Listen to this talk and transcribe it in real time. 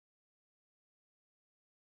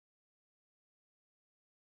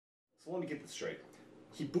So let me get this straight.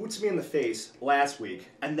 He boots me in the face last week,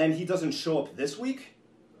 and then he doesn't show up this week?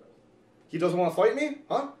 He doesn't want to fight me?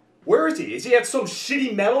 Huh? Where is he? Is he at some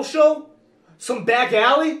shitty metal show? Some back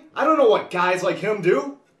alley? I don't know what guys like him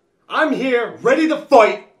do. I'm here, ready to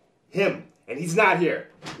fight him, and he's not here.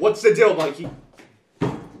 What's the deal, Mikey?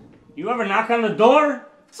 You ever knock on the door?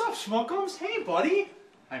 What's up, Schmuckums? Hey, buddy.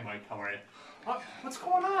 Hi, Mike. How are you? What's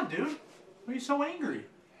going on, dude? Why are you so angry?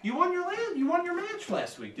 You won your match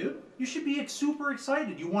last week, dude. You should be super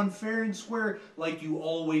excited. You won fair and square like you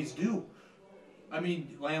always do. I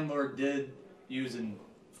mean, Landlord did use a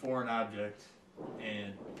foreign object,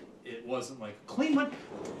 and it wasn't like a clean one,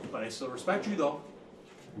 but I still respect you, though.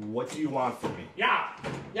 What do you want from me? Yeah.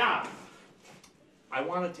 I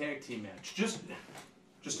want a tag team match.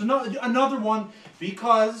 Just another one,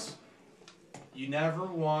 because you never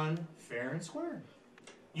won fair and square.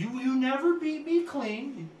 You never beat me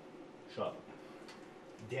clean. Shut up.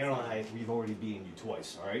 Daryl and I, we've already beaten you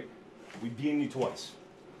twice, alright? We've beaten you twice.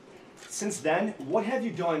 Since then, what have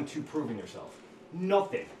you done to proving yourself?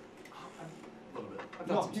 Nothing. A little bit.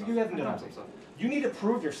 No, you haven't done nothing. You need to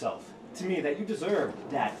prove yourself to me that you deserve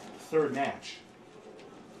that third match.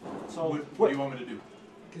 So, what do you want me to do?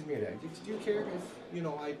 Give me a day. Do you care if,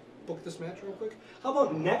 I book this match real quick? How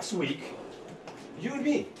about next week, you and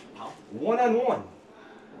me, one-on-one?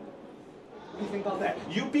 What do you think about that?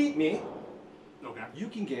 You beat me. Okay. You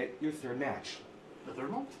can get your third match. The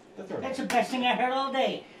third one? The third That's one. the best thing I heard all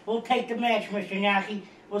day. We'll take the match, Mr. Naki.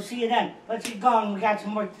 We'll see you then. Let's get going. We got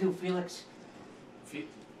some work to do, Felix.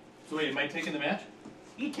 So wait, am I taking the match?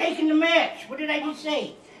 You taking the match? What did I just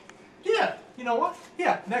say? Yeah. You know what?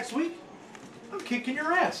 Yeah, next week, I'm kicking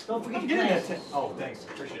your ass. Don't forget I'm your getting glasses. that. Oh, thanks.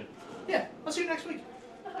 Appreciate it. Yeah, I'll see you next week.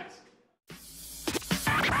 Thanks.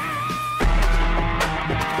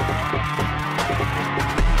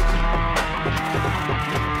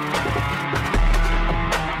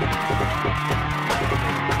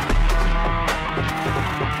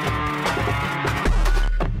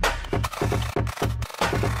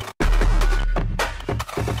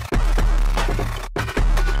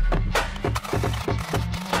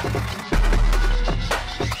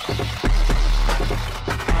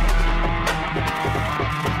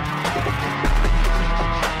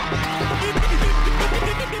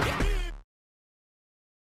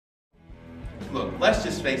 Look, let's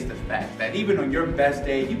just face the fact that even on your best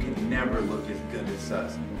day, you can never look as good as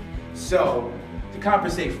us. So, to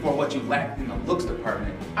compensate for what you lacked in the looks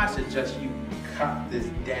department, I suggest you cop this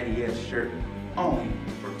daddy-ass shirt only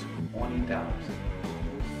for $20.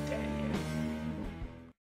 Daddy-ass.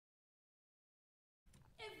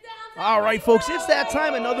 All right, folks, it's that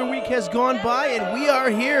time. Another week has gone by, and we are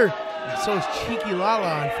here. So is Cheeky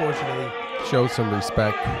Lala, unfortunately. Show some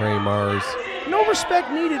respect, Kramarz. No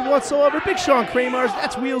respect needed whatsoever. Big Shaun Kramarz,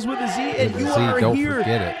 that's Wheels with a Z, and you are don't here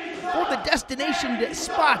forget it. for the destination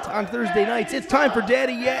spot on Thursday nights. It's time for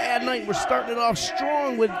Daddy Yeah Nite. We're starting it off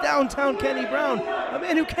strong with downtown Kenny Brown, a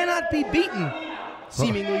man who cannot be beaten,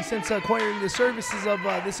 seemingly since acquiring the services of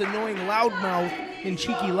this annoying loudmouth in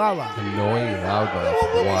Cheeky Lala. Annoying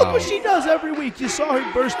loudmouth. Look Wow. what she does every week. You saw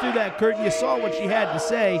her burst through that curtain. You saw what she had to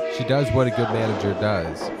say. She does what a good manager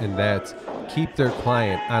does, and that's keep their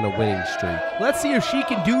client on a winning streak. Let's see if she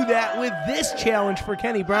can do that with this challenge for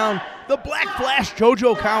Kenny Brown. The Black Flash,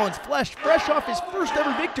 JoJo Collins, fresh off his first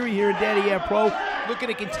ever victory here in Daddy Yeah Pro, looking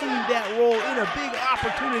to continue that role in a big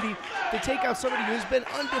opportunity to take out somebody who's been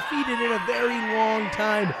undefeated in a very long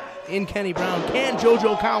time in Kenny Brown. Can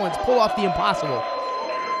JoJo Collins pull off the impossible?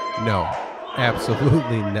 No,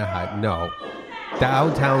 absolutely not. No.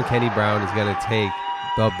 Downtown Kenny Brown is going to take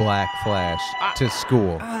the Black Flash to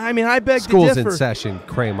school. I mean, I beg to School's differ. in session,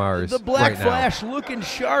 Kramarz. The Black right now. Flash looking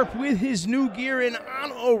sharp with his new gear and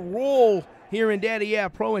on a roll here in Daddy Yeah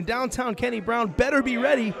Pro. And downtown Kenny Brown better be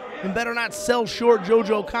ready and better not sell short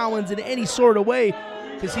JoJo Collins in any sort of way,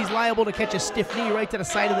 because he's liable to catch a stiff knee right to the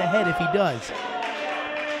side of the head if he does.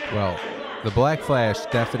 Well, the Black Flash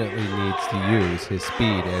definitely needs to use his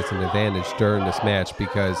speed as an advantage during this match,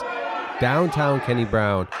 because downtown Kenny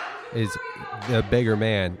Brown is the bigger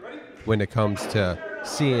man when it comes to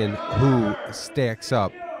seeing who stacks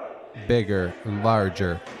up bigger and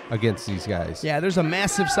larger against these guys. Yeah, there's a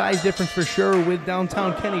massive size difference for sure with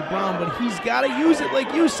downtown Kenny Brown, but he's got to use it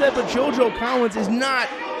like you said, but JoJo Collins is not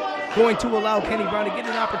going to allow Kenny Brown to get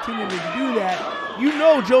an opportunity to do that. You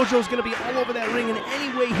know JoJo's going to be all over that ring in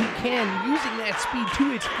any way he can, using that speed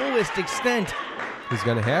to its fullest extent. He's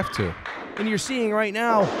going to have to. And you're seeing right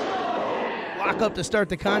now, lock up to start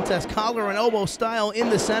the contest, collar and elbow style in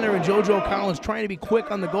the center, and JoJo Collins trying to be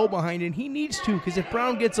quick on the go behind, and he needs to, because if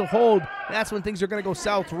Brown gets a hold, that's when things are going to go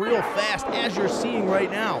south real fast, as you're seeing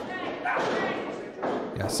right now.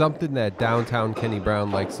 Yeah, something that downtown Kenny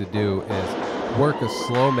Brown likes to do is work a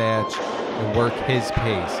slow match and work his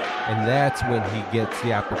pace. And that's when he gets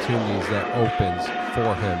the opportunities that opens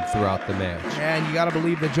for him throughout the match. And you got to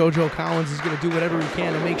believe that JoJo Collins is going to do whatever he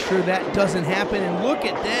can to make sure that doesn't happen. And look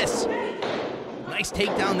at this. Nice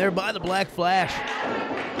takedown there by the Black Flash.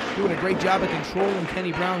 Doing a great job of controlling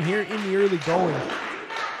Kenny Brown here in the early going.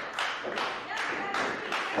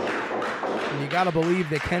 And you got to believe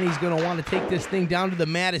that Kenny's going to want to take this thing down to the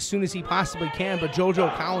mat as soon as he possibly can, but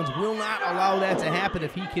JoJo Collins will not allow that to happen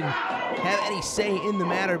if he can have any say in the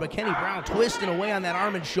matter. But Kenny Brown twisting away on that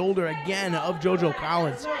arm and shoulder again of JoJo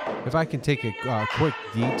Collins. If I can take a quick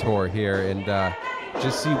detour here and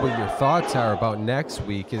just see what your thoughts are about next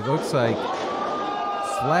week, it looks like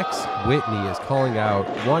Flex Whitney is calling out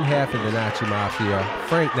one half of the Nachi Mafia,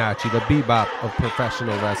 Frank Nachi, the bebop of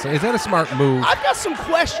professional wrestling. Is that a smart move? I've got some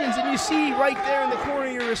questions, and you see right there in the corner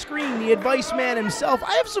of your screen, the advice man himself.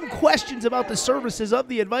 I have some questions about the services of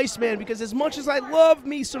the advice man, because as much as I love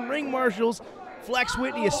me some ring marshals, Flex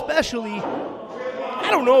Whitney especially,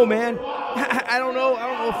 I don't know, man. I don't know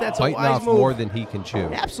if that's a wise move. Biting off more than he can chew.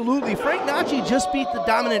 Absolutely. Frank Nachi just beat the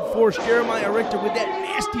dominant force, Jeremiah Richter, with that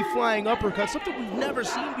nasty flying uppercut, something we've never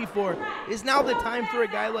seen before. Is now the time for a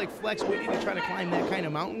guy like Flex Whitney to try to climb that kind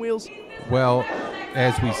of mountain, Wheels? Well,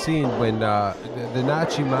 as we've seen when Frank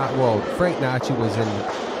Nachi was in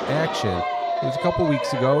action, it was a couple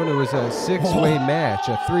weeks ago, and it was a six-way match,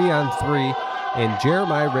 a 3-on-3. And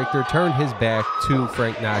Jeremiah Richter turned his back to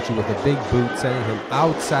Frank Nachi with a big boot, sending him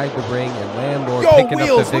outside the ring, and Landlord picking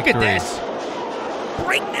Wheels, up the victory. Look at this.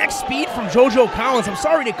 Breakneck speed from JoJo Collins. I'm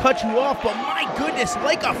sorry to cut you off, but my goodness,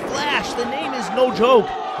 like a flash, the name is no joke.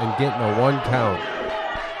 And getting a 1 count.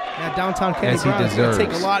 Yeah, downtown Kenny Brown is going to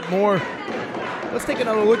take a lot more. Let's take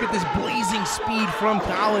another look at this blazing speed from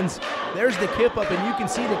Collins. There's the kip up, and you can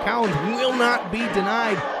see that Collins will not be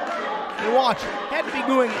denied. And watch, had to be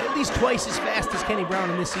going at least twice as fast as Kenny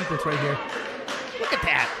Brown in this sequence right here. Look at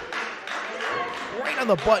that. Right on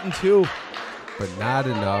the button, too. But not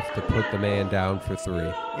enough to put the man down for 3.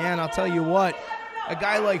 Yeah, and I'll tell you what, a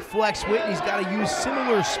guy like Flex Whitney's got to use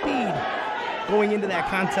similar speed going into that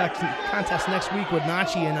contest next week with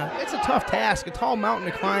Nachi. And it's a tough task, a tall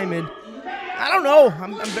mountain to climb. And I don't know,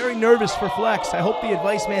 I'm very nervous for Flex. I hope the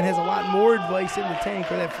advice man has a lot more advice in the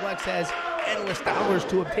tank, or that Flex has endless dollars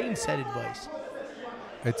to obtain said advice.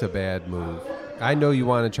 It's a bad move. I know you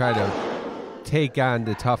want to try to take on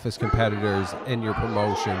the toughest competitors in your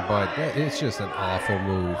promotion, but it's just an awful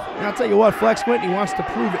move. And I'll tell you what, Flex Whitney wants to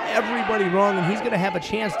prove everybody wrong, and he's going to have a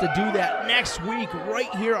chance to do that next week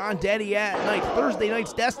right here on Yeah Nite, Thursday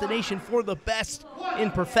night's destination for the best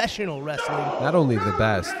in professional wrestling. Not only the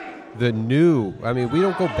best, the new, I mean, we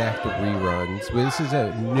don't go back to reruns. This is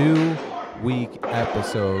a new week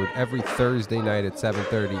episode every Thursday night at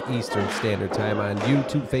 7:30 Eastern Standard Time on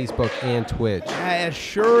YouTube, Facebook, and Twitch. As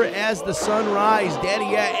sure as the sun rises,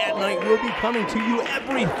 Yeah Nite will be coming to you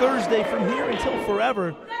every Thursday from here until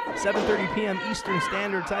forever, 7:30 p.m. Eastern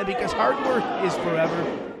Standard Time, because hard work is forever.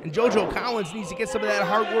 And JoJo Collins needs to get some of that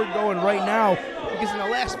hard work going right now, because in the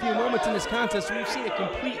last few moments in this contest, we've seen it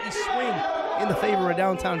completely swing in the favor of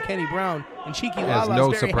downtown Kenny Brown. And Cheeky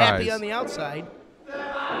Lala's very happy on the outside.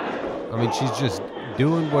 I mean, she's just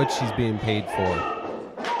doing what she's being paid for.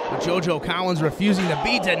 But JoJo Collins refusing to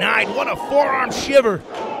be denied. What a forearm shiver.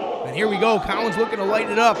 And here we go. Collins looking to light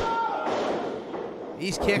it up.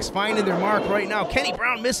 These kicks finding their mark right now. Kenny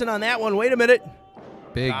Brown missing on that one. Wait a minute.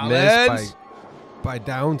 Big miss by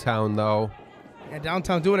Downtown, though. Yeah,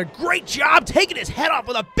 Downtown doing a great job taking his head off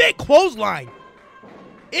with a big clothesline.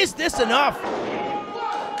 Is this enough?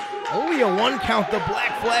 Only a 1 count. The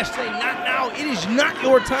Black Flash saying, not now. It is not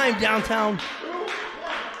your time, Downtown.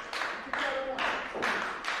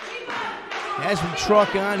 As we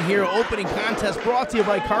truck on here, opening contest brought to you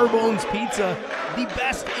by Carbone's Pizza. The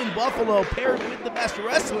best in Buffalo, paired with the best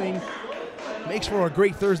wrestling. Makes for a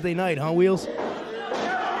great Thursday night, huh, Wheels?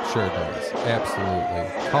 Sure does.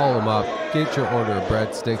 Absolutely. Call them up. Get your order of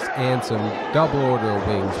breadsticks and some double order of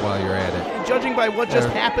wings while you're at it. And judging by what just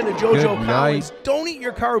happened to JoJo Collins, don't eat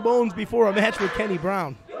your carbones before a match with Kenny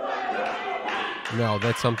Brown. No,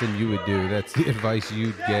 that's something you would do. That's the advice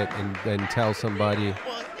you'd get and tell somebody.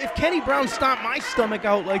 Well, if Kenny Brown stomped my stomach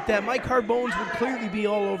out like that, my carbones would clearly be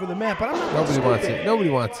all over the map. But I'm not Nobody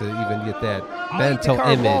wants to even get that mental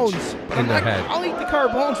image in their head. I'll eat the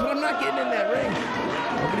carbones, but I'm not getting in that ring.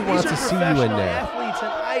 Nobody wants to see you in there. Athletes,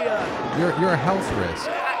 and you're a health risk.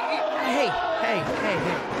 Hey.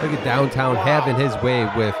 Look at Downtown having his way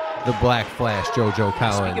with the Black Flash, JoJo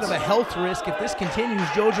Collins. Speaking of a health risk, if this continues,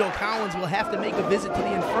 JoJo Collins will have to make a visit to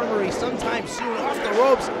the infirmary sometime soon. Off the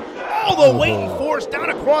ropes, all the weight and force down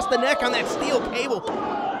across the neck on that steel cable.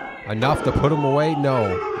 Enough to put him away?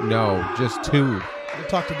 No, just 2. We'll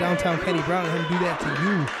talk to downtown Kenny Brown and have him do that to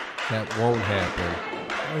you. That won't happen.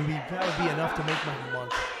 That would be enough to make my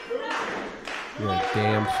month. You're a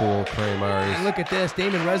damn fool, Kramarz. And look at this,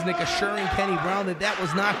 Damon Resnick assuring Kenny Brown that that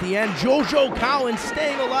was not the end. JoJo Collins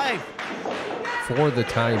staying alive. For the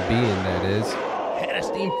time being, that is. Head of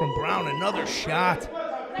steam from Brown, another shot.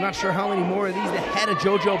 I'm not sure how many more of these the head of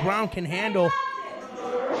JoJo Brown can handle.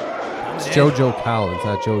 It's JoJo Collins,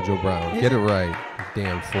 not JoJo Brown. Get it right, you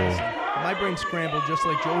damn fool. My brain scrambled just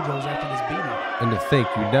like JoJo's after this beating. And to think,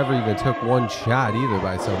 you never even took one shot either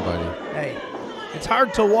by somebody. Hey, it's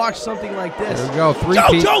hard to watch something like this. There we go, 3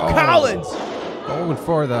 JoJo Collins! Going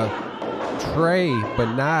for the tray,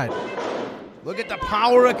 but not. Look at the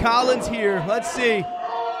power of Collins here. Let's see.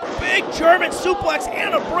 Big German suplex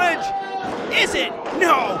and a bridge. Is it?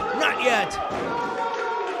 No, not yet.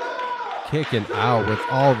 Kicking out with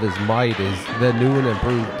all of his might is the new and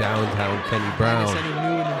improved downtown Kenny Brown. Like I said, he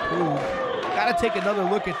new and improved. Gotta take another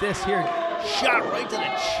look at this here. Shot right to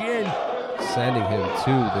the chin. Sending him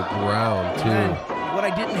to the ground, too. And what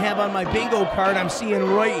I didn't have on my bingo card, I'm seeing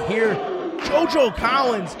right here. JoJo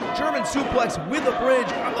Collins, German suplex with a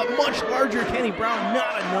bridge on the much larger Kenny Brown.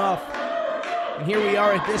 Not enough. And here we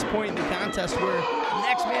are at this point in the contest where the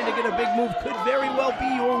next man to get a big move could very well be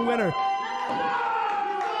your winner.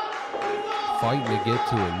 Fighting to get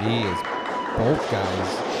to a knee is both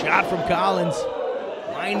guys. Shot from Collins.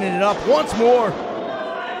 Lining it up once more.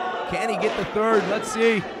 Can he get the third? Let's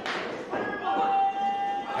see.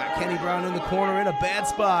 Got Kenny Brown in the corner in a bad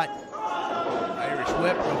spot. Irish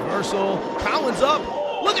whip, reversal. Collins up.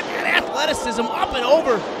 Look at that athleticism, up and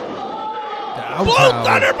over. Downtown. Bull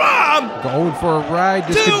Thunder Bomb. Going for a ride.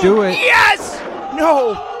 This could do it. Yes.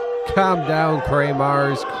 No. Calm down,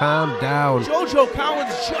 Kramarz. Calm down. JoJo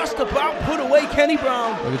Collins just about put away Kenny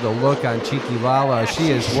Brown. Look at the look on Cheeky Lala.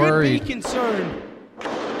 She is worried. Should be concerned.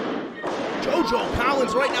 JoJo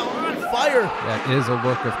Collins right now on fire. That is a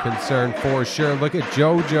look of concern for sure. Look at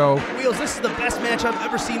JoJo. Wheels, this is the best match I've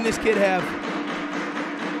ever seen this kid have.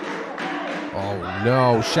 Oh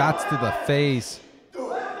no, shots to the face.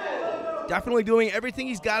 Definitely doing everything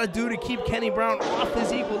he's got to do to keep Kenny Brown off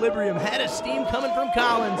his equilibrium. Head of steam coming from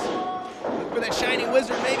Collins. Look for that shining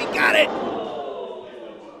wizard, maybe. Got it!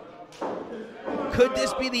 Could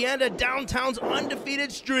this be the end of Downtown's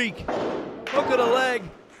undefeated streak? Look at the leg.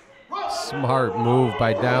 Smart move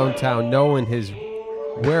by Downtown, knowing his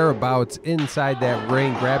whereabouts inside that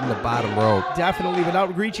ring, grabbing the bottom rope. Definitely,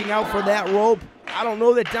 without reaching out for that rope. I don't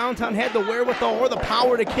know that Downtown had the wherewithal or the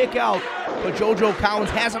power to kick out, but JoJo Collins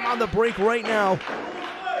has him on the break right now.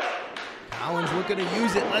 Collins looking to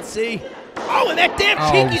use it. Let's see. Oh, and that damn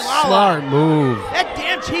Cheeky Lala. Smart move. That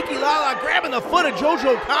damn Cheeky Lala grabbing the foot of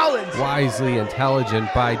JoJo Collins. Wisely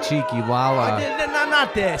intelligent by Cheeky Lala.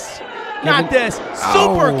 Not this. Not this.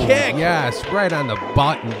 Super kick. Yes, right on the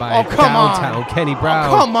button by Downtown Kenny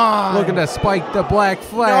Brown. Oh, come on. Looking to spike the Black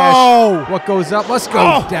Flash. No. What goes up must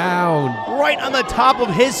go down. Right on the top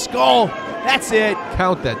of his skull. That's it.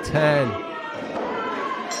 Count the 10.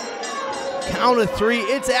 Count of 3.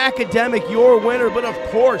 It's academic, your winner, but of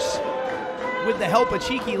course, with the help of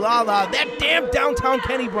Cheeky Lala, that damn Downtown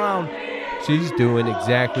Kenny Brown. She's doing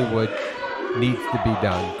exactly what needs to be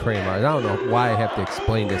done, Kramarz. I don't know why I have to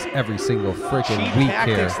explain this every single freaking week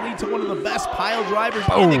here. Tactics lead to one of the best pile drivers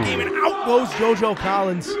in the game, and out goes JoJo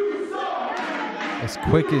Collins. As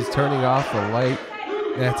quick as turning off the light,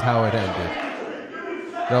 that's how it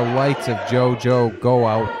ended. The lights of JoJo go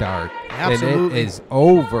out dark. Absolutely. And it is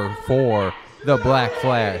over for the Black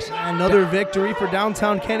Flash. Another victory for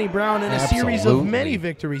Downtown Kenny Brown and a series of many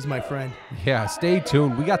victories, my friend. Yeah, stay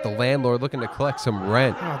tuned. We got the Landlord looking to collect some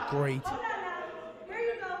rent. Oh, great.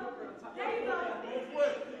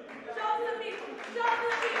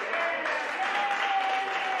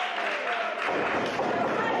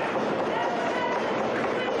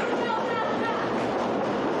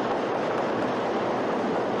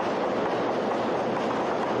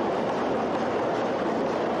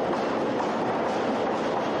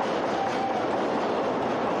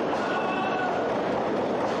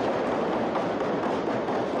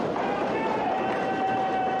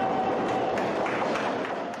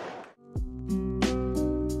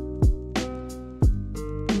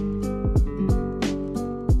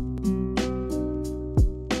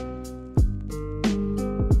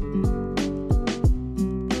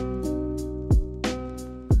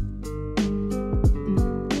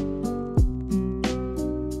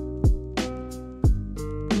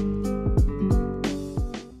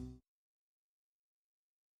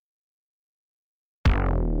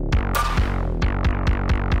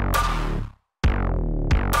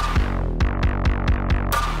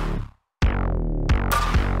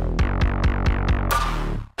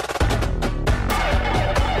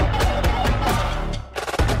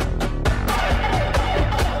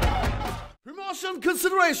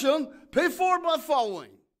 Consideration paid for by following.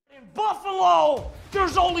 In Buffalo,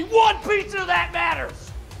 there's only one pizza that matters.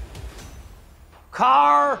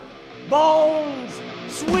 Carbone's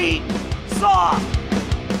sweet sauce.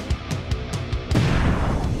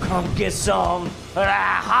 Come get some of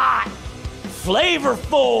that hot,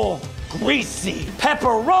 flavorful, greasy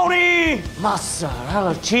pepperoni,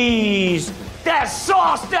 mozzarella cheese, that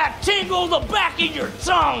sauce that tingles the back of your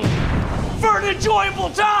tongue for an enjoyable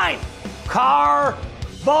time. Carbone's,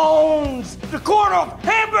 the corner of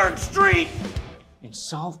Hamburg Street and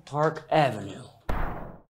South Park Avenue.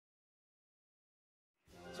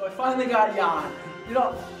 So I finally got Jan. You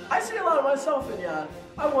know, I see a lot of myself in Jan.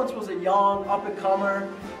 I once was a young up-and-comer,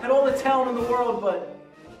 had all the talent in the world, but,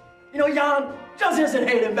 you know, Jan just isn't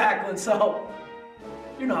Hayden Backlund, so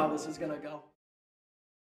you know how this is gonna go.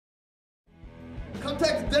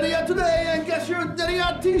 Contact Daddy Ant today and get your Daddy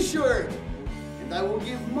Ant t-shirt. And I will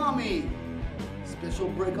give Mommy a special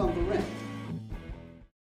break on the rent.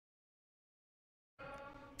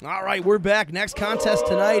 All right, we're back. Next contest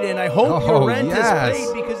tonight, and I hope your rent is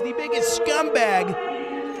paid because the biggest scumbag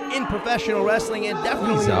in professional wrestling and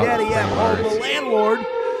definitely Daddy Ant, the Landlord.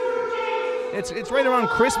 It's right around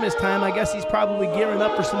Christmas time. I guess he's probably gearing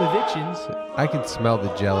up for some evictions. I can smell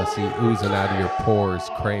the jealousy oozing out of your pores,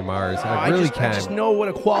 Kramarz. I really can. I just know what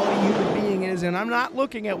a quality human being is, and I'm not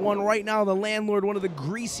looking at one right now. The Landlord, one of the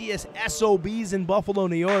greasiest SOBs in Buffalo,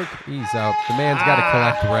 New York. He's out. The man's got to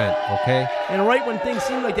collect rent, okay? And right when things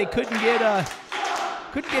seemed like they couldn't get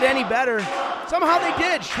any better, somehow they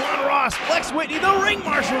did. Schwan Ross, Flex Whitney, the ring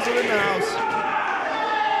marshals are in the house.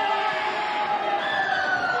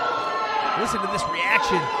 Listen to this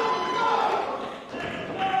reaction.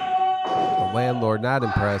 The Landlord not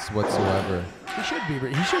impressed whatsoever. He should be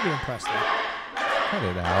impressed though. Cut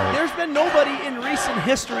it out. There's been nobody in recent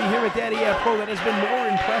history here at Daddy Ant Pro that has been more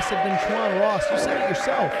impressive than Schwan Ross. You said it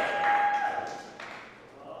yourself.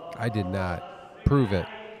 I did not. Prove it.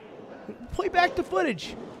 Play back the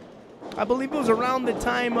footage. I believe it was around the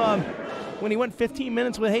time when he went 15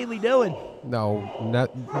 minutes with Haley Dillon. No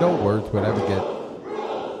words would ever get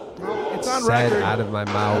it's on said record. out of my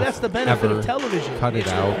mouth. Well, that's the benefit of television. Cut it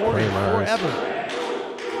out, Kramarz.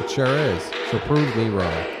 Forever. It sure is. So prove me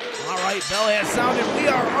wrong. All right, bell has sounded. We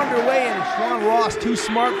are underway, and Schwan Ross too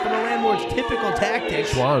smart for the Landlord's typical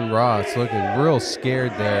tactics. Schwan Ross looking real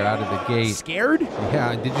scared there out of the gate. Scared?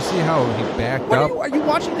 Yeah. Did you see how he backed up? Are you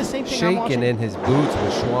watching the same thing I'm watching? Shaking in his boots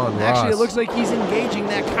with Schwan Ross. Actually, it looks like he's engaging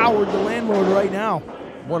that coward, the Landlord, right now.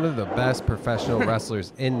 One of the best professional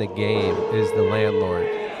wrestlers in the game is the Landlord.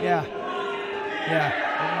 Yeah. Yeah.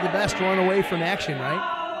 The best run away from action, right?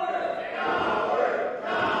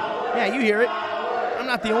 Yeah, you hear it. I'm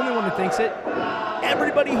not the only one that thinks it.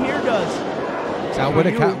 Everybody here does. Now, would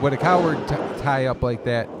a coward tie up like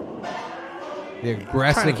that? The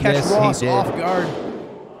aggressiveness trying to catch Ross he did. off guard.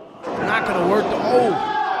 Not going to work.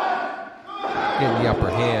 Getting the upper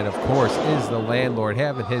hand, of course, is the Landlord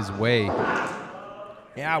having his way.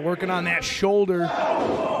 Yeah, working on that shoulder.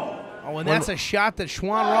 Oh, and that's a shot that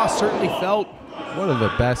Schwan Ross certainly felt. One of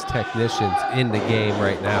the best technicians in the game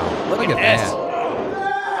right now. Look at this. that.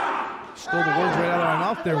 Stole the words right out of my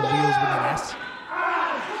mouth there, Wheels with an S.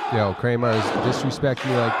 Yo, Kramarz, disrespect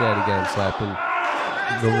me like that again, slapping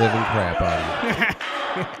the living crap out of you.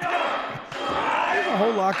 There's a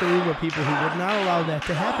whole locker room of people who would not allow that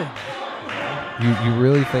to happen. You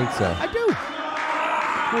really think so? I do.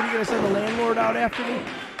 What, are you going to send the Landlord out after me?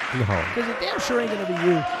 No. Because it damn sure ain't going to be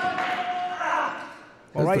you.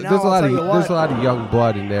 Well, right now, there's a lot of young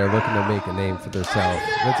blood in there looking to make a name for themselves.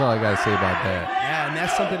 That's all I got to say about that. Yeah, and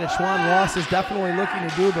that's something that Schwan Ross is definitely looking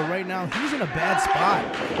to do, but right now he's in a bad spot.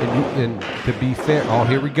 And to be fair, oh,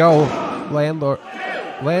 here we go. Landlord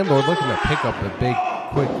looking to pick up a big,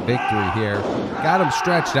 quick victory here. Got him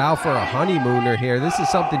stretched out for a honeymooner here. This is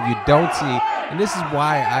something you don't see, and this is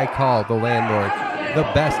why I call the Landlord the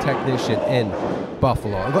best technician in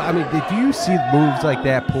Buffalo. I mean, do you see moves like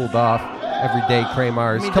that pulled off every day,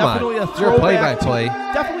 Kramarz? I mean, come on, you're a play-by-play.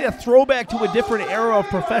 Definitely a throwback to a different era of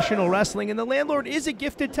professional wrestling, and the Landlord is a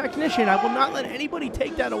gifted technician. I will not let anybody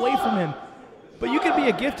take that away from him. But you can be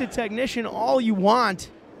a gifted technician all you want.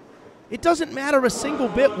 It doesn't matter a single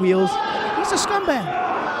bit, Wheels. He's a scumbag.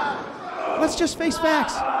 Let's just face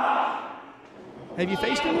facts. Have you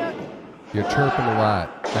faced him yet? You're chirping a lot.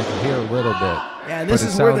 I can hear a little bit. Yeah, and this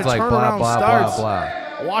is where the like turnaround blah, blah, starts. blah,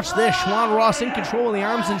 blah. Watch this. Schwan Ross in control of the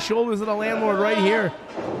arms and shoulders of the Landlord right here.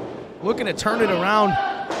 Looking to turn it around.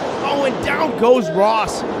 Oh, and down goes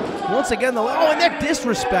Ross. Once again, and that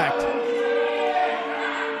disrespect.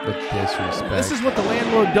 The disrespect. This is what the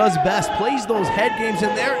Landlord does best. Plays those head games,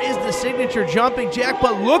 and there is the signature jumping jack.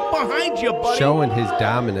 But look behind you, buddy. Showing his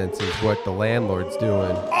dominance is what the Landlord's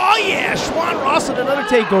doing. Oh, yeah. Schwan Ross with another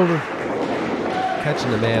takeover. Catching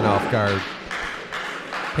the man off guard.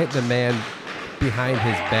 Hitting the man behind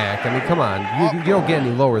his back. I mean, come on. You don't get any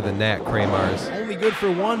lower than that, Kramarz. Only good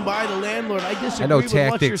for one by the Landlord. I disagree with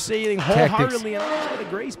what you're saying wholeheartedly, and I'm just going to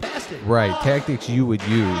graze past it. Right. Tactics you would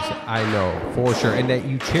use, I know, for sure. And that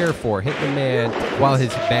you cheer for. Hit the man while his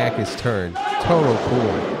back is turned. Total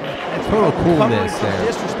cool. Total coolness there.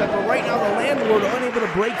 Disrespect, but right now the Landlord unable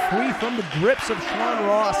to break free from the grips of Schwan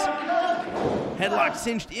Ross. Headlock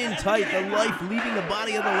cinched in tight. The life leaving the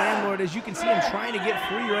body of the Landlord. As you can see him trying to get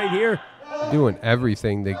free right here. Doing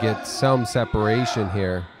everything to get some separation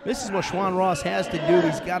here. This is what Schwan Ross has to do.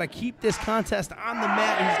 He's got to keep this contest on the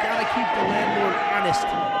mat. He's got to keep the Landlord honest.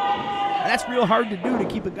 And that's real hard to do, to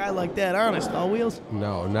keep a guy like that honest, huh, Wheels?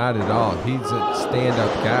 No, not at all. He's a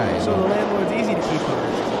stand-up guy. So the Landlord's easy to keep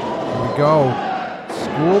honest. Here we go.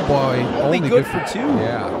 Schoolboy. Only good for two.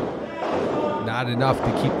 Yeah. Not enough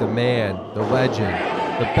to keep the man, the legend,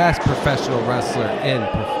 the best professional wrestler in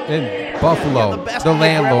Buffalo, the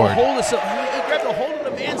Landlord. He grabbed a hold of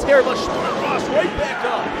the man's hair, but Schwan Ross right back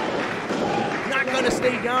up. Not going to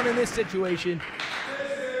stay down in this situation.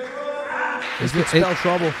 This could spell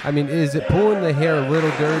trouble. I mean, is it pulling the hair a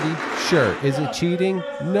little dirty? Sure. Is it cheating?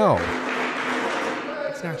 No.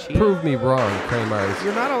 It's not cheating. Prove me wrong, Kramarz.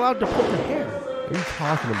 You're not allowed to pull the hair. What are you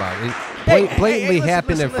talking about? It blatantly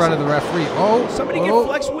happened in front of the referee. Oh, somebody get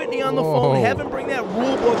Flex Whitney on the phone. Have him bring that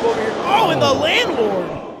rule book over here. Oh, and the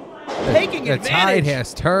Landlord taking advantage. The tide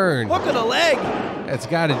has turned. Look at the leg. That's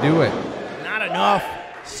got to do it. Not enough.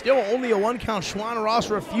 Still only a one count. Schwan Ross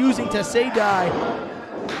refusing to say die.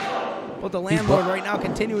 But the Landlord right now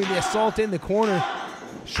continuing the assault in the corner.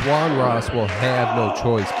 Schwan Ross will have no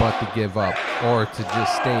choice but to give up or to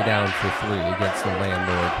just stay down for three against the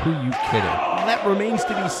Landlord. Who you kidding? Well, that remains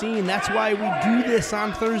to be seen. That's why we do this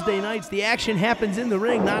on Thursday nights. The action happens in the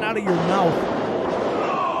ring, not out of your mouth.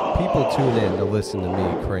 People tune in to listen to me,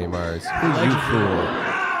 Kramarz. Who you fool?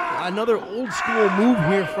 Another old school move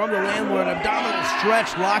here from the Landlord. Abdominal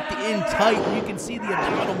stretch locked in tight. You can see the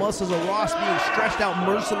abdominal muscles of Ross being stretched out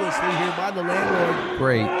mercilessly here by the Landlord.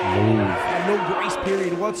 Great move. And no grace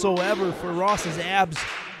period whatsoever for Ross's abs.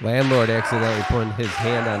 Landlord accidentally putting his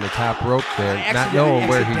hand on the top rope there, not knowing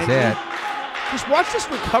where he's at. Just watch this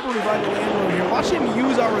recovery by the Landlord here. Watch him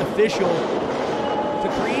use our official to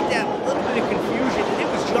create that little bit of confusion, and it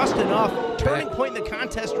was just enough. Turning point in the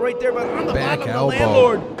contest right there, but on the bottom of the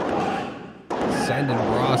Landlord. Sending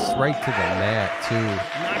Ross right to the mat, too.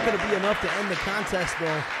 Not going to be enough to end the contest,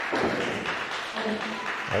 though.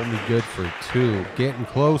 Only good for two. Getting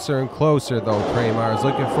closer and closer, though, Kramarz.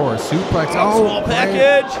 Looking for a suplex. Oh, small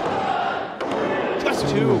package. Just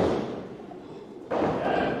two.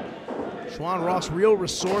 Schwan Ross real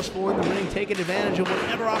resourceful in the ring, taking advantage of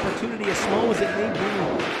whatever opportunity, as small as it may be.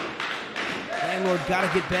 Landlord got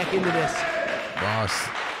to get back into this. Ross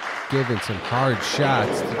giving some hard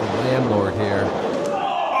shots to the Landlord here.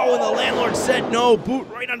 Oh, and the Landlord said no. Boot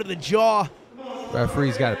right under the jaw.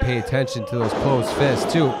 Referee's got to pay attention to those closed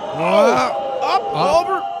fists, too. Up,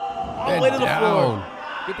 over, all the way to the floor.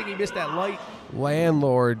 Good thing he missed that light.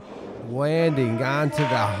 Landlord landing onto the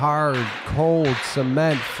hard, cold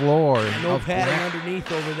cement floor. No padding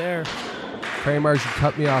underneath over there. Kramarz, you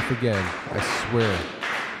cut me off again. I swear.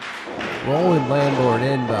 Rolling Landlord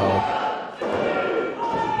in, though.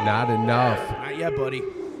 Not enough. Not yet, buddy.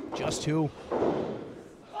 Just two.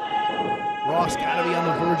 Ross got to be on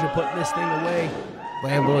the verge of putting this thing away.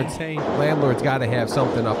 Landlord's got to have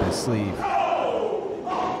something up his sleeve.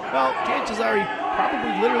 Well, chances are he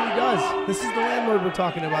probably literally does. This is the Landlord we're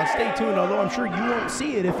talking about. Stay tuned, although I'm sure you won't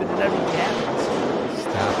see it if it ever happens.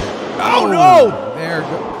 Stop it. Oh, no! There.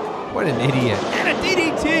 What an idiot. And a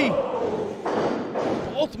DDT.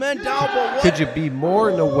 Both men down, but what? Could you be more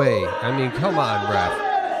in the way? I mean, come on, ref.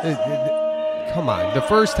 Come on. The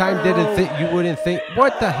first time you wouldn't think,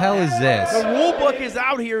 what the hell is this? The rule book is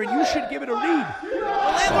out here, and you should give it a read. The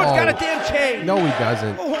Landlord's got a damn chain. No, he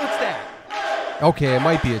doesn't. Oh, what's that? Okay, it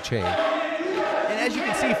might be a chain. And as you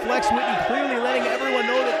can see, Flex Whitney clearly letting everyone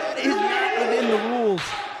know that is not within the rules.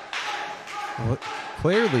 Well,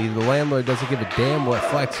 clearly, the Landlord doesn't give a damn what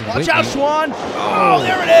Flex Whitney. Watch out, Schwan. Oh,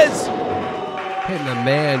 there it is. Hitting a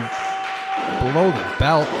man below the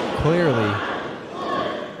belt, clearly.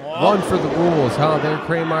 One for the rules, huh, there,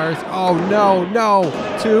 Kramarz? Oh, no.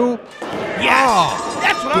 Two. Yes. Oh,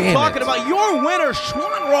 that's what I'm talking about. Your winner,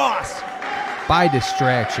 Schwan Ross. By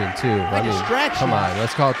distraction, too. By distraction. Come on,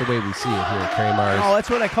 let's call it the way we see it here, Kramarz. Oh, that's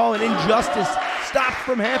what I call an injustice stopped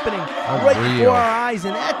from happening right before our eyes,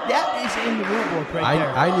 and that is in the rule book right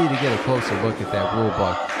there. I need to get a closer look at that rule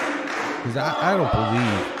book, because I don't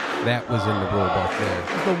believe that was in the rule book there.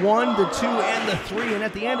 The 1, the 2, and the 3, and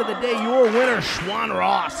at the end of the day, your winner, Schwan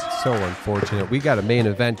Ross. So unfortunate. We got a main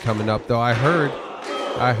event coming up, though. I heard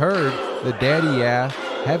the Daddy Yeah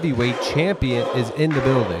heavyweight champion is in the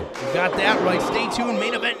building. You got that right. Stay tuned.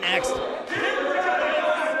 Main event next.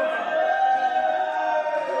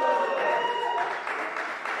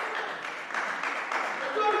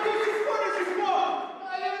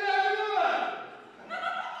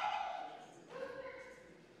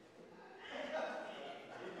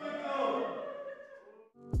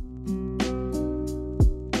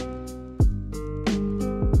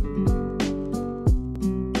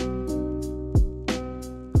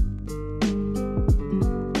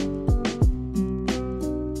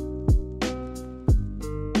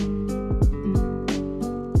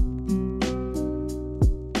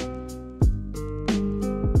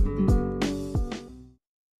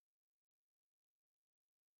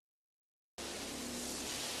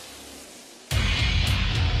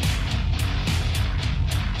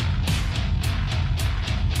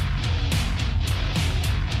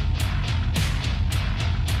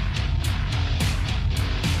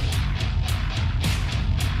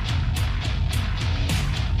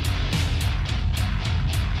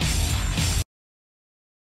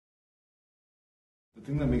 The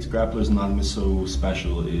thing that makes Grapplers Anonymous so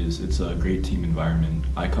special is it's a great team environment.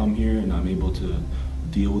 I come here and I'm able to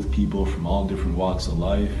deal with people from all different walks of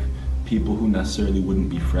life, people who necessarily wouldn't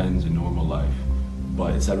be friends in normal life,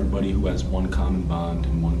 but it's everybody who has one common bond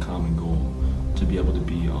and one common goal to be able to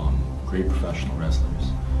be great professional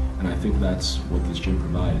wrestlers. And I think that's what this gym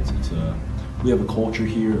provides. We have a culture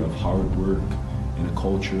here of hard work, and a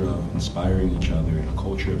culture of inspiring each other, and a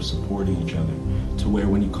culture of supporting each other, to where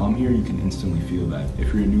when you come here, you can instantly feel that.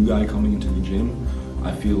 If you're a new guy coming into the gym,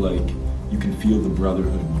 I feel like you can feel the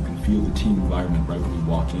brotherhood, you can feel the team environment right when you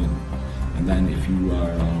walk in. And then if you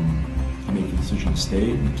are make the decision to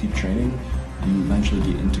stay and keep training, you eventually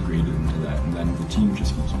get integrated into that, and then the team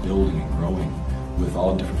just keeps building and growing with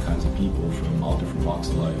all different kinds of people from all different walks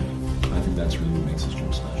of life. And I think that's really what makes this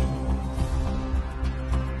gym special.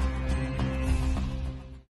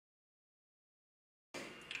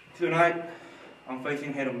 Tonight, I'm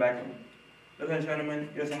facing Hayden Backlund. Ladies and gentlemen,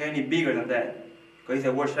 he doesn't get any bigger than that, because he's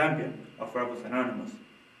a world champion of Grapplers Anonymous.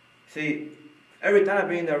 See, every time I've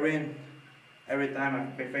been in the ring, every time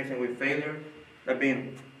I've been facing with failure, that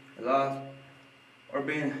being a loss, or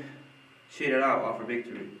being cheated out of a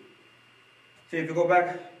victory. See, if you go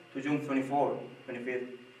back to June 25th,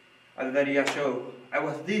 at the Yeah show, I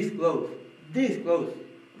was this close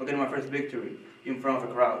of getting my first victory in front of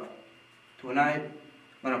a crowd. Tonight,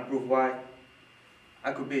 I'm gonna prove why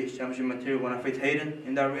I could be championship material when I face Hayden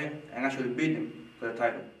in that ring and actually beat him for the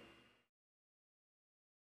title.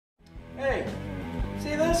 Hey,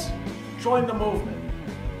 see this? Join the movement.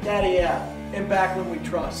 Daddy Yeah, in Backlund we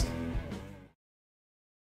trust.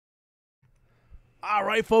 All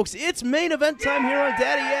right, folks, it's main event time here on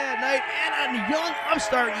Daddy Yeah Night, and a young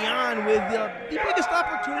upstart Jan with the biggest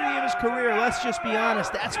opportunity of his career. Let's just be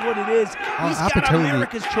honest, that's what it is. He's got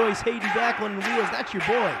America's choice, Hayden Backlund and Wheelz. That's your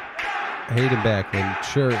boy. Hayden Backlund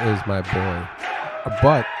sure is my boy.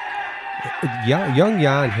 But young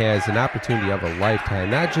Jan has an opportunity of a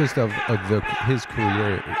lifetime, not just of his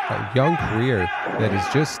career, a young career that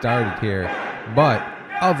has just started here, but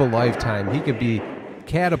of a lifetime. He could be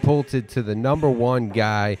catapulted to the #1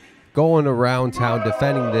 guy going around town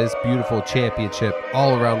defending this beautiful championship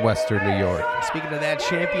all around Western New York. Speaking of that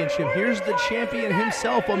championship, here's the champion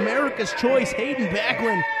himself, America's choice, Hayden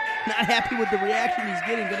Backlund. Not happy with the reaction he's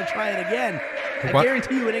getting, gonna try it again. I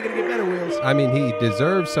guarantee you it ain't gonna get better, Wheelz. I mean, he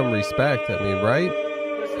deserves some respect. I mean, right?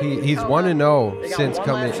 He's 1-0 since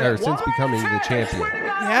becoming the champion.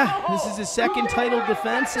 Yeah, this is his second title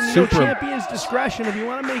defense, and the champion's discretion. If you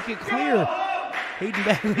want to make it clear, Hayden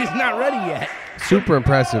Backlund is not ready yet. Super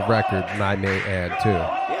impressive record, I may add, too.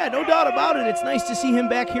 Yeah, no doubt about it. It's nice to see him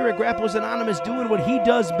back here at Grapplers Anonymous doing what he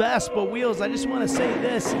does best. But, Wheelz, I just want to say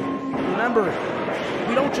this. Remember,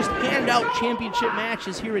 we don't just hand out championship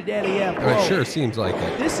matches here at Daddy Yeah Pro. It sure seems like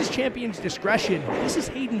it. This is champion's discretion. This is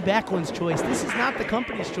Hayden Backlund's choice. This is not the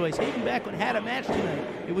company's choice. Hayden Backlund had a match tonight.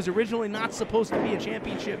 It was originally not supposed to be a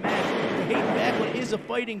championship match. But Hayden Backlund is a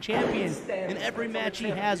fighting champion, and every match he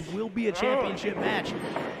has will be a championship match.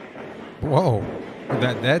 Whoa,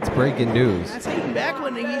 that's breaking news. That's Hayden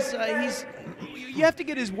Backlund. You have to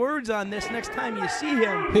get his words on this next time you see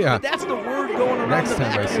him. Yeah. But that's the word going around next the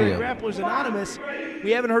time back I here see at him. Grapplers Anonymous.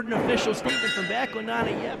 We haven't heard an official statement from Backlund on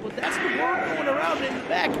it yet, but that's the word going around in the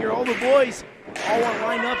back here. All the boys all want to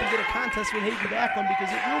line up and get a contest with Hayden Backlund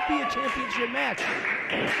because it will be a championship match.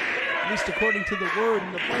 At least according to the word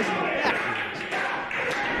and the buzz in the back.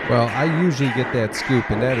 Well, I usually get that scoop,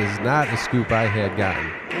 and that is not a scoop I had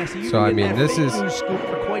gotten. Yeah, so I mean, this is scoop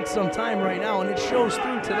for quite some time right now, and it shows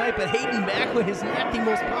through tonight. But Hayden Backlund is not the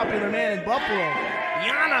most popular man in Buffalo.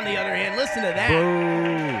 Jan, on the other hand, listen to that.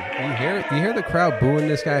 Boo! You hear the crowd booing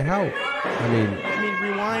this guy out. I mean,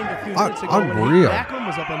 rewind a few minutes ago unreal. when Backlund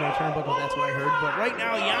was up on that turnbuckle. That's what I heard. But right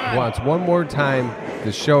now, Jan wants one more time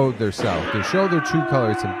to show theirself, to show their true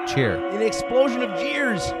colors and cheer. An explosion of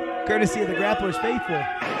jeers, courtesy of the Grapplers faithful.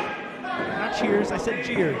 Not cheers, I said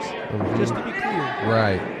jeers, just to be clear.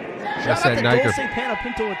 Right. Shout out to Dolce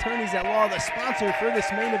Panepinto Attorneys at Law, the sponsor for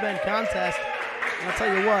this main event contest. And I'll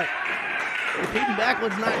tell you what, if Hayden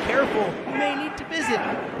Backlund's not careful, he may need to visit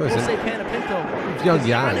Dolce Panepinto. Young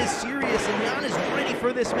Jan is serious, and Jan is ready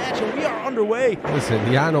for this match, and we are underway. Listen,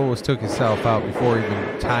 Jan almost took himself out before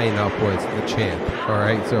even tying up with the champ. All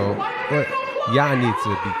right, so Jan needs to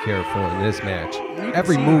be careful in this match.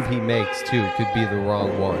 Every move he makes, too, could be the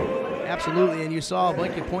wrong one. Absolutely, and you saw,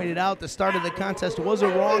 like you pointed out, the start of the contest was a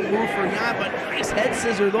wrong move for Jan, but nice head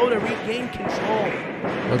scissor, though, to regain control.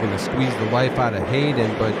 Looking to squeeze the life out of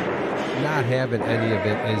Hayden, but not having any of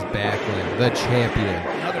it is Backlund, the champion.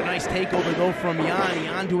 Another nice takeover, though, from Jan.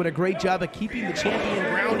 Jan doing a great job of keeping the champion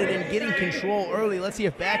grounded and getting control early. Let's see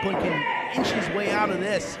if Backlund can inch his way out of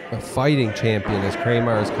this. A fighting champion, as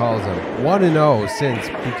Kramarz calls him. 1-0 since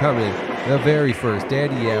becoming the very first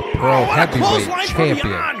Daddy Yeah Pro Heavyweight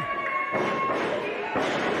Champion.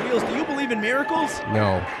 Wheelz, do you believe in miracles?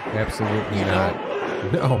 No, absolutely not.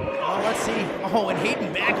 No. Oh, let's see. Oh, and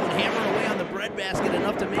Hayden Backlund hammering away on the bread basket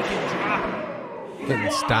enough to make him drop.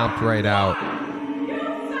 Getting stomped right out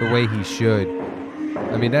the way he should.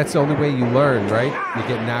 I mean, that's the only way you learn, right? You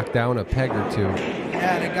get knocked down a peg or two.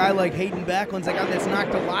 Yeah, and a guy like Hayden Backlund's a guy that's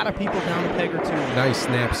knocked a lot of people down a peg or two. Nice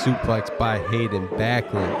snap suplex by Hayden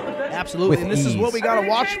Backlund. Absolutely, and this is what we got to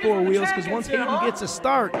watch for, Wheelz, because once Hayden gets a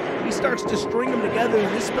start, he starts to string them together,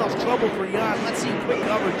 and this spells trouble for Jan. Let's see quick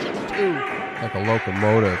coverage, just two. Like a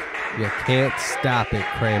locomotive. You can't stop it,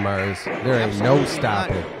 Kramarz. There ain't no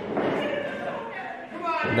stopping.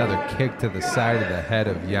 Another kick to the side of the head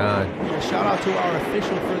of Jan. Shout out to our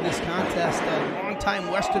official for this contest, longtime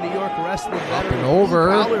Western New York wrestling veteran. Up and over.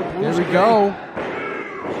 There we go.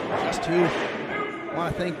 Just two. I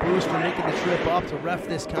want to thank Bruce for making the trip up to ref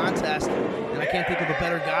this contest. And I can't think of a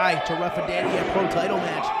better guy to ref a Daddy Yeah Pro title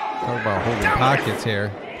match. Talk about holding pockets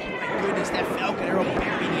here. Oh my goodness, that Falcon Arrow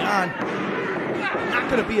buried Jan. Not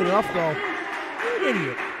going to be enough, though. You're an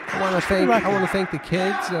idiot. I want to thank the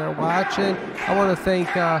kids that are watching. I want to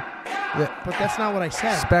thank but that's not what I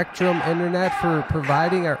said. Spectrum Internet for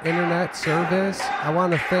providing our internet service. I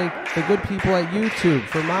want to thank the good people at YouTube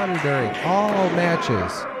for monitoring all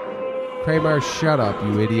matches. Kramarz, shut up,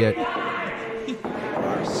 you idiot.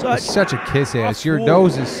 Such a kiss ass. Your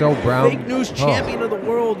nose is so brown. Fake news champion of the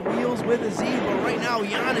world, Wheelz with a Z, but right now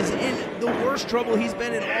Jan is in the worst trouble he's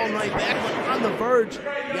been in all night. Backlund on the verge.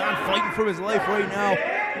 Jan fighting for his life right now.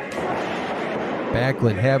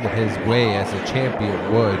 Backlund having his way as a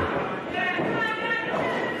champion would.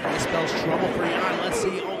 This spells trouble for Jan. Let's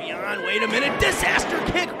see. Oh, Jan, wait a minute. Disaster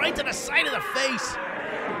kick right to the side of the face.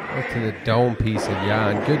 Right to the dome piece of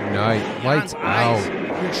Jan. Good night. Lights out.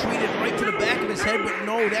 Retreated right to the back of his head, but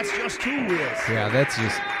no, that's just 2 Wheelz. Yeah, that's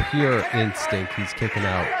just pure instinct he's kicking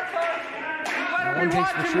out. One thing's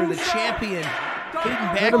for sure, the champion.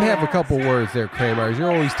 Let him have a couple words there, Kramarz.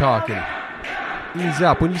 You're always talking. Ease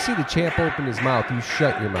up. When you see the champ open his mouth, you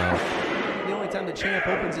shut your mouth. The only time the champ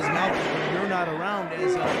opens his mouth is when you're not around,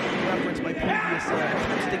 as referenced by previous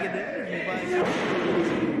attempts to get an interview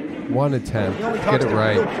by 1 attempt. Get it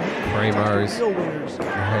right, Kramarz.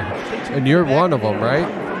 Right. And you're one of them, right?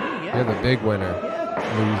 You're the big winner,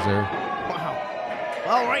 loser. Wow.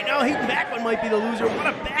 Well, right now, Hayden Backlund might be the loser. What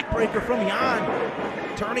a backbreaker from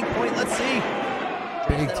Jan. Turning point, let's see.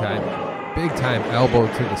 Big time elbow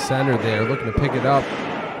to the center there, looking to pick it up.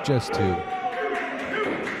 Just 2.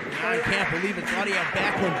 I can't believe it. Thought he had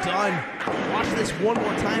Backlund done. Watch this one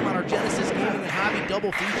more time on our Genesis Gaming and Hobby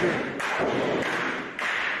double feature.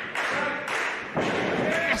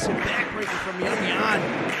 Massive backbreaker from Young Jan.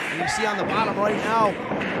 And you see on the bottom right now.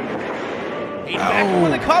 Hayden Backlund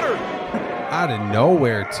with a cutter. Out of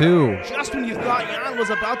nowhere, too. Just when you thought Jan was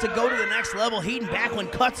about to go to the next level, Hayden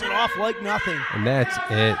Backlund cuts it off like nothing. And that's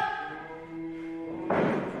it.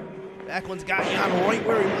 Backlund's got Jan right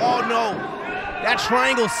where he... Oh, no. That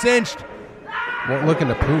triangle cinched. Well, looking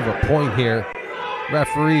to prove a point here.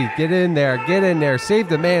 Referee, get in there. Get in there. Save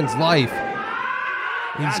the man's life.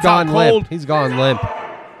 He's gone limp. He's gone limp.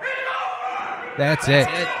 That's it.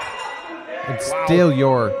 And still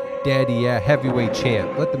your Daddy heavyweight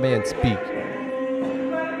champ. Let the man speak.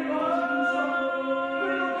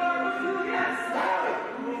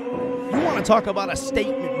 You want to talk about a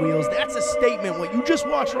statement, Wheelz? That's a statement. What you just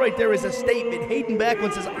watched right there is a statement. Hayden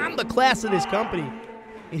Backlund says, I'm the class of this company.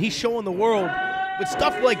 And he's showing the world with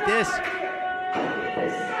stuff like this.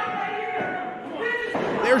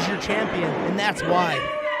 There's your champion, and that's why.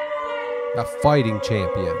 A fighting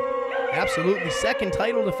champion. Absolutely. Second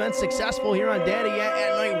title defense successful here on Daddy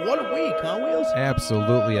at Night. What a week, huh, Wheelz?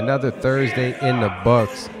 Absolutely. Another Thursday in the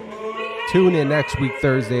books. Tune in next week,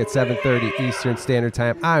 Thursday at 7:30 Eastern Standard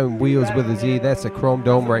Time. I'm Wheelz with a Z. That's the Chrome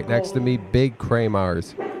Dome right next to me. Big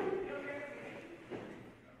Kramarz.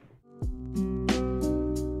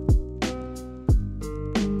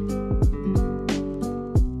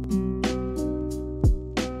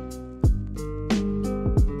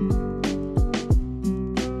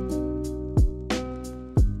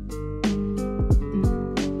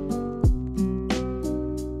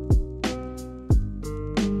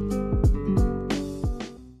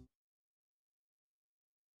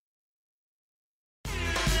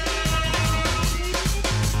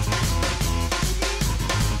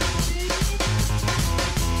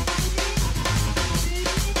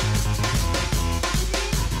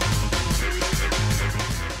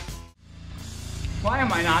 Why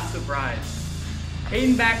am I not surprised?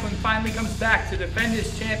 Hayden Backlund finally comes back to defend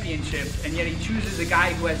his championship, and yet he chooses a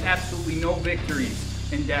guy who has absolutely no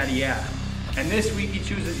victories in Daddy Yeah. And this week he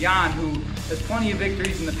chooses Jan, who has plenty of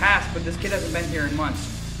victories in the past, but this kid hasn't been here in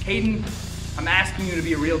months. Hayden, I'm asking you to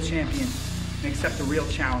be a real champion and accept a real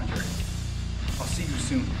challenger. I'll see you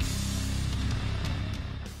soon.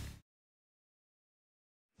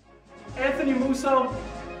 Anthony Musso,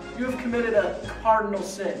 you have committed a cardinal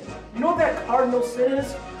sin. You know what that cardinal sin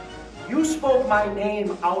is? You spoke my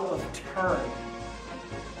name out of turn.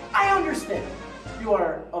 I understand. You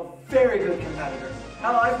are a very good competitor.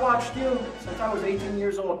 Hell, I've watched you since I was 18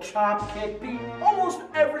 years old, chop, kick, beat almost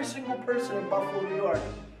every single person in Buffalo, New York.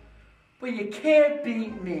 But you can't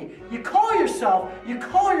beat me. You call yourself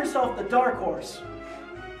the dark horse.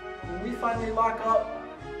 When we finally lock up,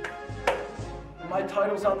 and my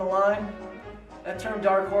title's on the line, that term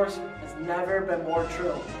dark horse has never been more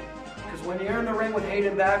true. Because when you're in the ring with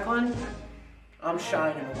Hayden Backlund, I'm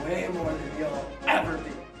shining way more than you'll ever be.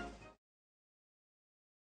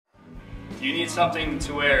 You need something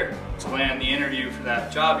to wear to land the interview for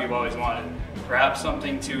that job you've always wanted. Perhaps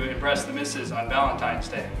something to impress the missus on Valentine's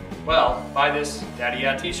Day. Well, buy this Daddy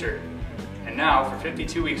Yeah t-shirt. And now, for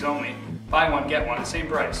 52 weeks only, buy one, get one at the same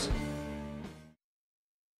price.